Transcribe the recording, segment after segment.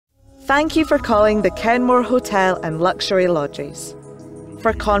Thank you for calling the Kenmore Hotel and Luxury Lodges.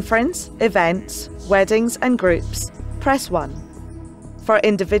 For conference, events, weddings and groups, press 1. For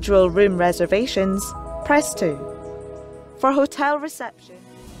individual room reservations, press 2. For hotel reception...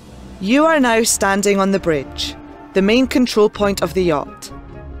 You are now standing on the bridge, the main control point of the yacht.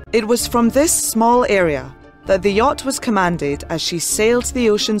 It was from this small area that the yacht was commanded as she sailed the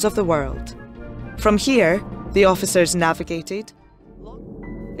oceans of the world. From here, the officers navigated.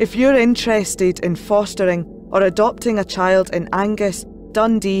 If you're interested in fostering or adopting a child in Angus,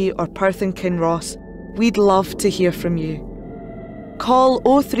 Dundee or Perth and Kinross, we'd love to hear from you. Call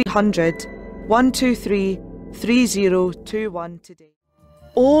 0300 123 3021 today.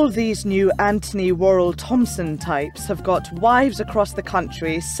 All these new Anthony Worrell Thompson types have got wives across the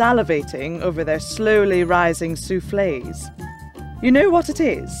country salivating over their slowly rising soufflés. You know what it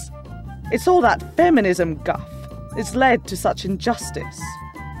is? It's all that feminism guff. It's led to such injustice.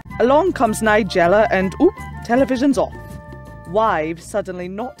 Along comes Nigella and oop, television's off. Wives suddenly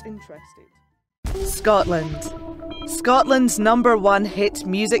not interested. Scotland. Scotland's #1 hit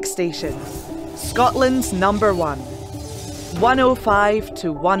music station. Scotland's #1. 105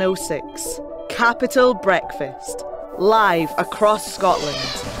 to 106. Capital Breakfast. Live across Scotland.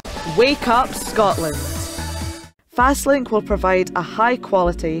 Wake up Scotland. Fastlink will provide a high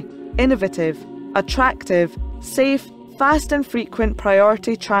quality, innovative, attractive, safe, fast and frequent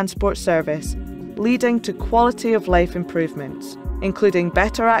priority transport service, leading to quality of life improvements, including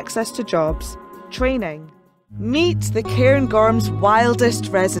better access to jobs, training. Meet the Cairngorm's wildest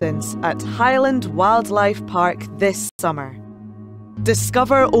residents at Highland Wildlife Park this summer.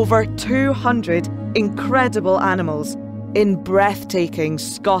 Discover over 200 incredible animals in breathtaking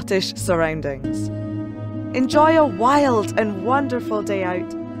Scottish surroundings. Enjoy a wild and wonderful day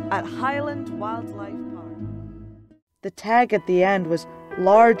out at Highland Wildlife Park. The tag at the end was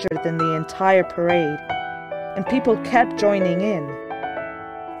larger than the entire parade, and people kept joining in.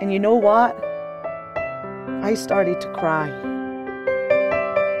 And you know what? I started to cry.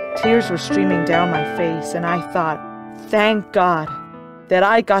 Tears were streaming down my face, and I thought, thank God that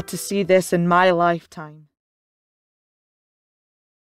I got to see this in my lifetime.